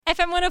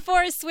FM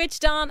 104 is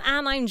switched on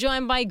and I'm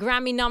joined by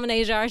Grammy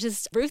nominated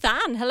artist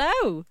RuthAnne.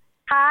 Hello.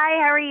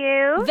 Hi, how are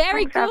you?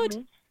 Very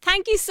good.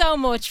 Thank you so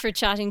much for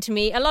chatting to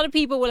me. A lot of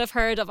people will have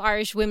heard of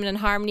Irish Women in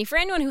Harmony. For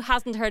anyone who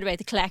hasn't heard about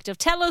the collective,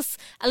 tell us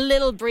a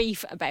little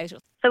brief about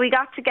it. So we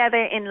got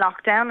together in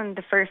lockdown, in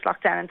the first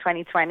lockdown in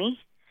 2020.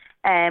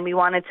 And we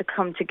wanted to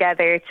come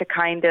together to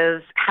kind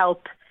of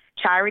help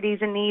charities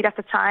in need at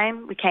the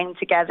time. We came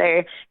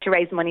together to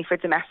raise money for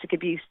domestic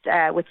abuse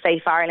with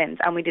Safe Ireland.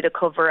 And we did a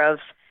cover of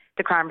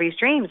The Cranberries'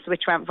 Dreams,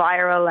 which went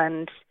viral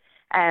and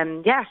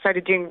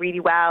started doing really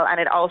well. And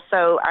it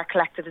also, our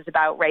collective is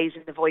about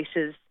raising the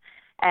voices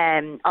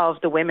of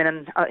the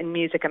women in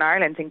music in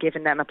Ireland and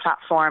giving them a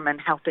platform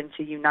and helping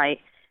to unite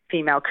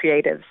female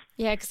creatives.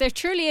 Yeah, because there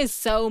truly is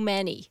so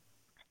many.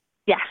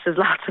 Yes, there's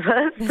lots of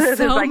us. There's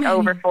like many.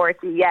 over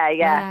 40. Yeah.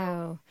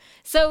 Wow.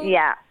 So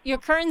your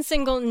current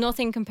single,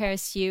 Nothing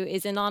Compares to You,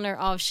 is in honour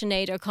of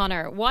Sinead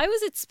O'Connor. Why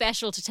was it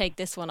special to take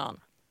this one on?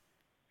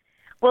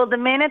 Well, the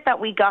minute that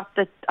we got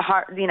the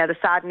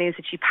sad news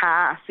that she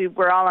passed, we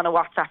were all on a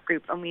WhatsApp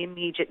group and we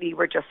immediately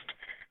were just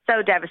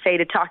so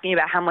devastated, talking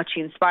about how much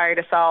she inspired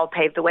us all,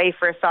 paved the way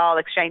for us all,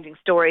 exchanging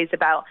stories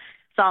about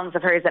songs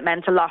of hers that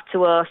meant a lot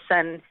to us.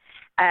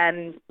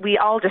 And we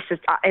all just,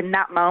 in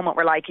that moment,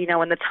 were like,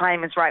 when the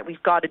time is right,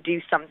 we've got to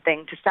do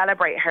something to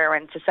celebrate her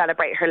and to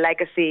celebrate her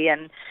legacy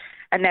and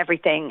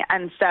everything.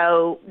 And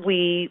so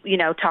we,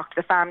 talked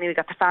to the family. We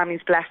got the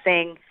family's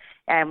blessing.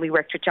 And we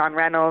worked with John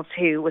Reynolds,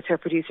 who was her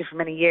producer for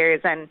many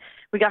years. And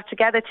we got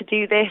together to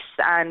do this,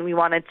 and we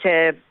wanted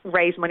to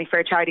raise money for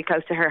a charity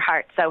close to her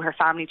heart. So her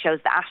family chose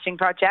the Ashton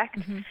Project.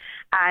 Mm-hmm.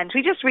 And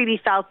we just really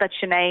felt that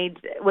Sinead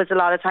was a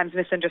lot of times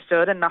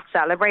misunderstood and not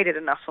celebrated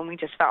enough. And we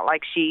just felt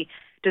like she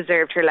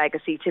deserved her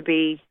legacy to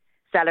be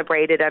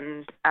celebrated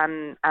and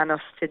us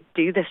to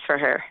do this for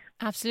her.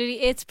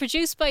 Absolutely. It's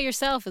produced by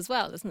yourself as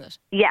well, isn't it?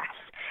 Yes.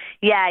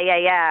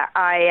 Yeah.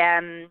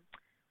 I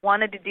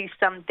wanted to do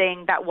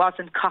something that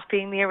wasn't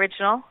copying the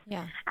original.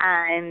 Yeah.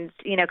 And,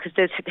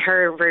 because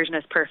her version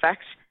is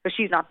perfect. But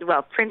she's not,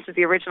 Prince is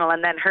the original,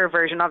 and then her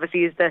version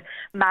obviously is the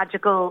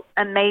magical,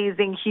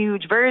 amazing,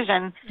 huge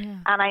version. Yeah.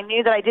 And I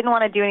knew that I didn't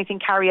want to do anything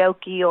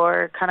karaoke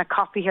or kind of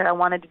copy her. I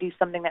wanted to do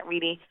something that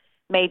really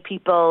made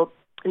people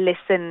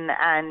listen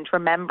and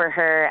remember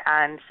her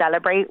and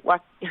celebrate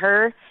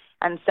her.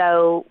 And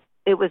so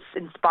it was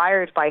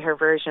inspired by her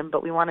version,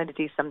 but we wanted to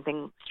do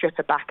something, strip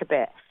it back a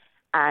bit.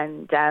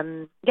 And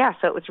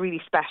so it was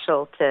really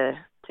special to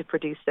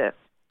produce it.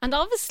 And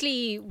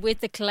obviously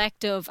with the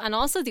collective and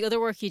also the other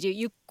work you do,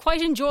 you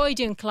quite enjoy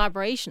doing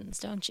collaborations,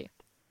 don't you?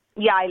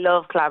 Yeah, I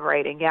love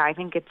collaborating. Yeah, I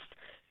think it's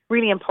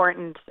really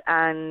important.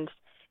 And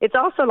it's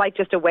also like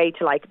just a way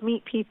to like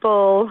meet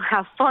people,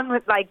 have fun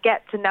with, like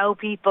get to know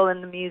people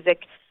in the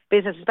music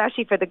business,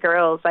 especially for the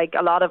girls. Like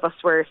a lot of us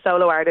were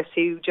solo artists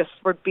who just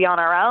would be on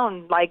our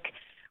own, like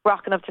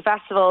rocking up to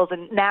festivals,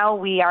 and now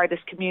we are this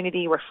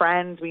community, we're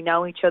friends, we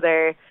know each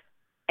other.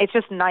 It's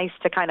just nice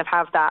to kind of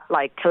have that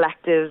like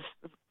collective,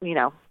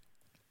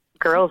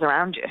 girls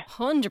around you.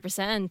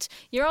 100%.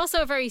 You're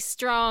also a very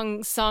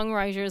strong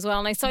songwriter as well,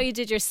 and I saw you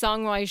did your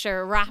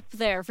songwriter rap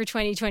there for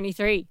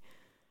 2023.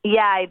 Yeah,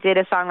 I did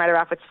a songwriter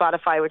rap with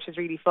Spotify, which was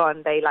really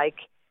fun. They like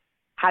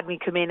had me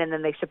come in and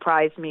then they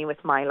surprised me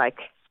with my like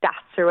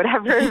stats or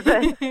whatever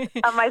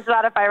on my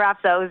Spotify rap.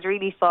 So it was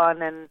really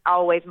fun and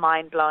always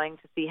mind-blowing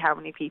to see how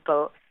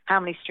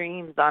many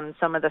streams on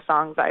some of the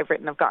songs I've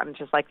written have gotten.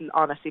 Just like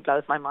honestly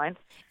blows my mind.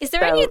 Is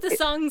there any of the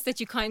songs that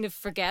you kind of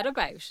forget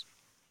about?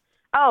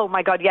 Oh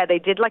my God, yeah, they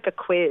did like a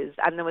quiz,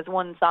 and there was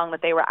one song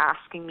that they were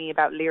asking me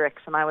about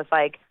lyrics, and I was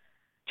like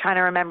trying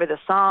to remember the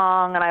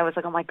song, and I was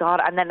like, oh my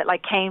God, and then it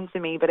like came to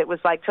me, but it was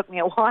like took me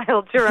a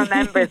while to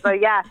remember. So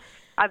yeah,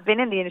 I've been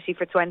in the industry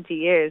for 20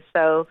 years,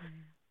 so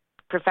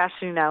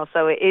professionally now,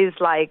 so it is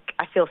like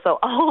I feel so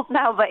old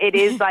now, but it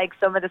is like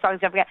some of the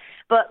songs I forget,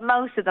 but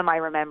most of them I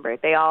remember.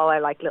 They all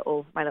are like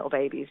my little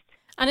babies.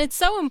 And it's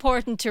so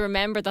important to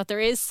remember that there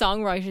is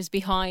songwriters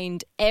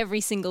behind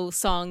every single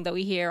song that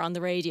we hear on the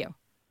radio.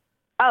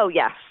 Oh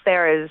yes,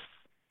 there is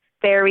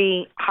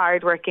very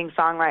hardworking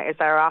songwriters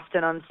that are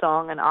often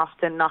unsung and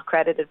often not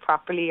credited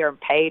properly or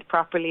paid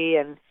properly,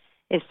 and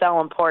it's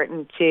so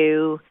important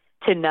to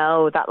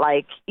know that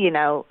like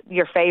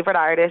your favorite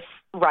artists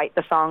write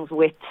the songs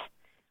with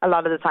a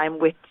lot of the time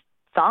with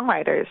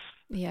songwriters.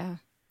 Yeah,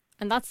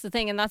 and that's the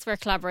thing, and that's where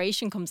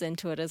collaboration comes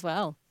into it as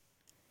well.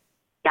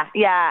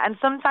 Yeah, and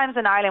sometimes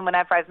in Ireland,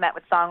 whenever I've met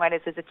with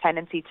songwriters, there's a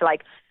tendency to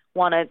like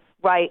want to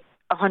write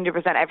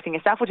 100% everything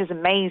yourself, which is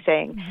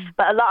amazing. Mm-hmm.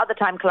 But a lot of the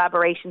time,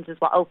 collaborations is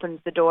what opens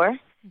the door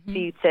for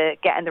you to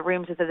get in the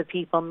rooms with other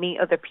people, meet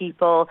other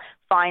people,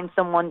 find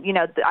someone.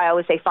 I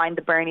always say, find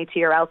the Bernie to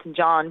your Elton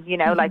John.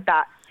 Like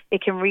that.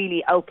 It can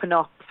really open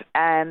up,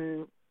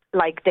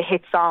 like the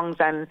hit songs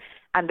and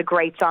the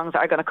great songs that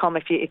are going to come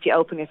if you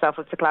open yourself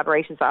up to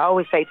collaborations. So I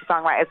always say to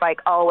songwriters,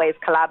 like always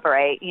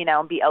collaborate,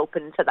 and be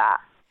open to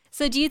that.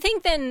 So do you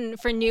think then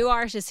for new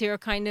artists who are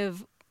kind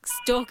of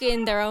stuck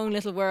in their own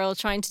little world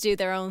trying to do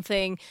their own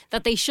thing,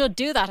 that they should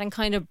do that and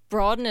kind of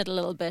broaden it a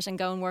little bit and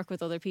go and work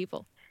with other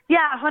people?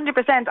 Yeah,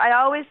 100%. I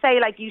always say,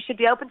 like, you should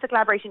be open to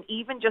collaboration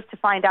even just to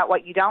find out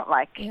what you don't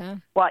like,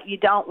 what you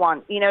don't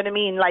want. You know what I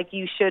mean? Like,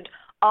 you should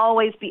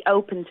always be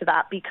open to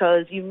that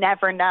because you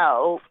never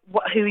know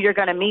who you're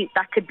going to meet.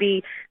 That could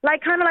be,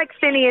 like, kind of like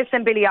Phineas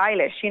and Billie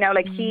Eilish, you know,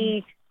 like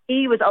he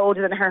was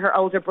older than her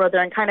older brother,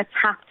 and kind of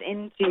tapped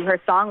into her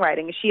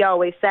songwriting. She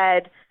always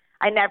said,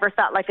 I never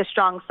felt like a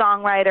strong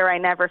songwriter. I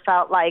never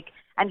felt like,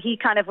 and he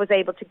kind of was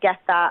able to get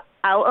that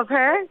out of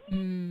her.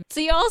 So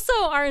you also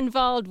are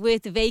involved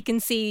with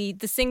Vacancy,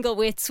 the single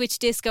with Switch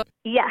Disco.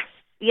 Yes.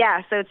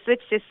 Yeah. So it's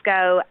Switch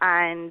Disco,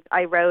 and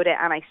I wrote it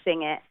and I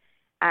sing it.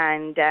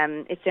 And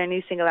it's their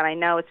new single, and I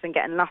know it's been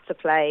getting lots of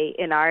play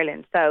in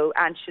Ireland. So,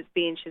 and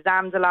being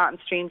Shazammed a lot and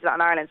streamed a lot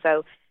in Ireland.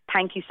 So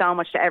thank you so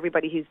much to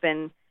everybody who's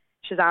been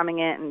Shazamming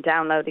it and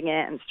downloading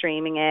it and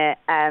streaming it.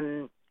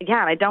 Yeah,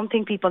 and I don't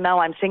think people know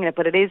I'm singing it,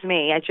 but it is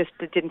me. I just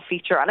didn't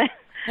feature on it.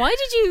 Why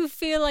did you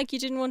feel like you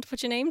didn't want to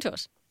put your name to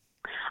it?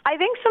 I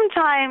think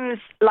sometimes,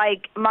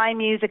 like, my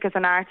music as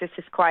an artist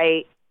is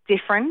quite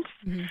different.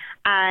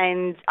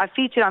 And I've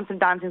featured on some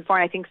dancing before,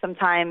 and I think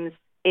sometimes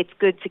it's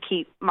good to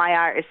keep my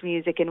artist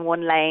music in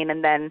one lane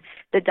and then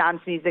the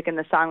dance music and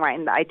the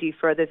songwriting that I do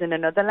for others in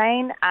another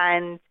lane.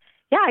 And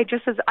yeah,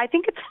 I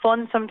think it's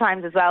fun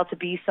sometimes as well to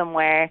be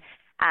somewhere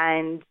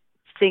and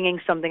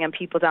singing something and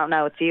people don't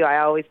know it's you. I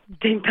always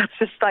think that's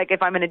just like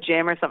if I'm in a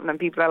gym or something and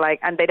people are like,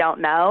 and they don't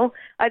know.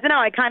 I don't know.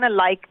 I kind of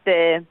like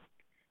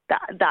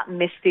that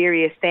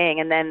mysterious thing.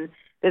 And then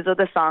there's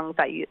other songs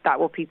that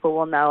people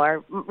will know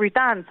are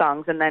RuthAnne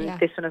songs. And then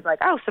this one is like,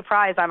 oh,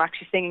 surprise, I'm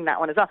actually singing that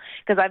one as well.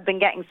 Because I've been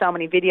getting so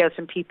many videos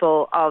from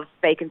people of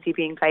Vacancy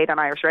being played on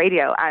Irish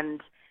radio.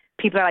 And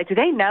people are like, do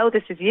they know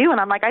this is you? And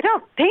I'm like, I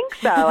don't think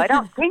so. I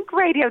don't think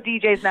radio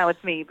DJs know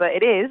it's me, but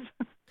it is.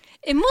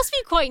 It must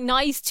be quite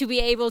nice to be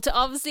able to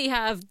obviously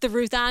have the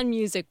RuthAnne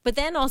music, but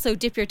then also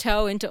dip your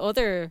toe into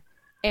other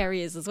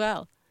areas as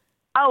well.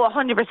 Oh,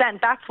 100%.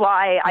 That's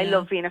why I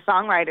love being a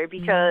songwriter,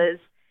 because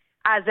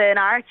as an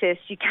artist,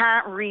 you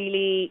can't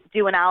really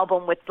do an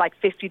album with like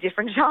 50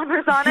 different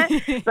genres on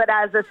it. But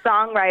as a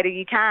songwriter,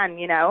 you can,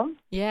 you know?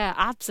 Yeah,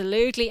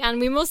 absolutely. And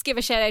we must give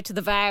a shout out to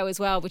The Vow as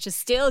well, which is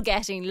still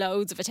getting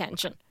loads of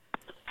attention.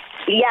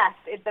 Yes,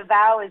 The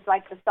Vow is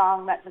like the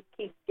song that just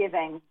keeps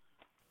giving.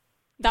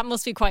 That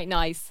must be quite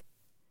nice.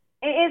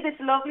 It is.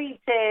 It's lovely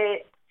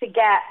to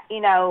get,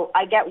 you know,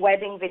 I get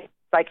wedding videos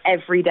like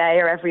every day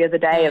or every other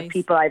day of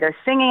people either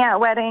singing at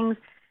weddings,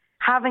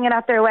 having it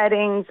at their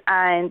weddings,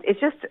 and it's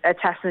just a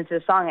testament to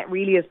the song. It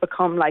really has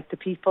become like the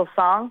people's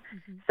song.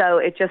 So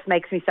it just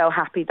makes me so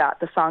happy that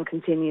the song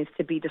continues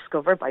to be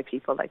discovered by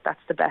people. Like,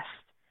 that's the best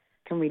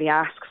I can really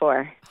ask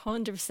for.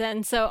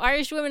 100%. So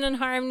Irish Women in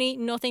Harmony,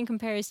 nothing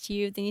compares to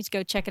you. They need to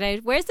go check it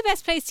out. Where's the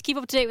best place to keep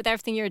up to date with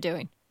everything you're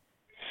doing?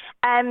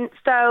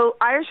 So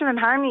Irish Women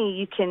in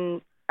Harmony,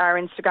 our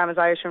Instagram is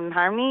Irish Women in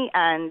Harmony,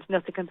 and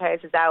Nothing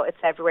Compares is out. It's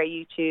everywhere: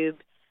 YouTube,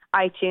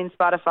 iTunes,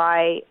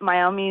 Spotify,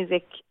 my own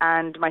music,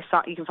 and my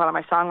song. You can follow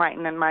my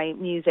songwriting and my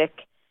music.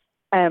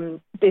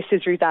 This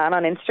is RuthAnne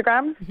on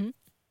Instagram.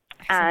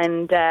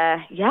 And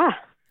yeah.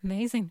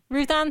 Amazing.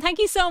 RuthAnne, thank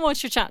you so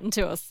much for chatting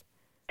to us.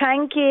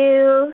 Thank you.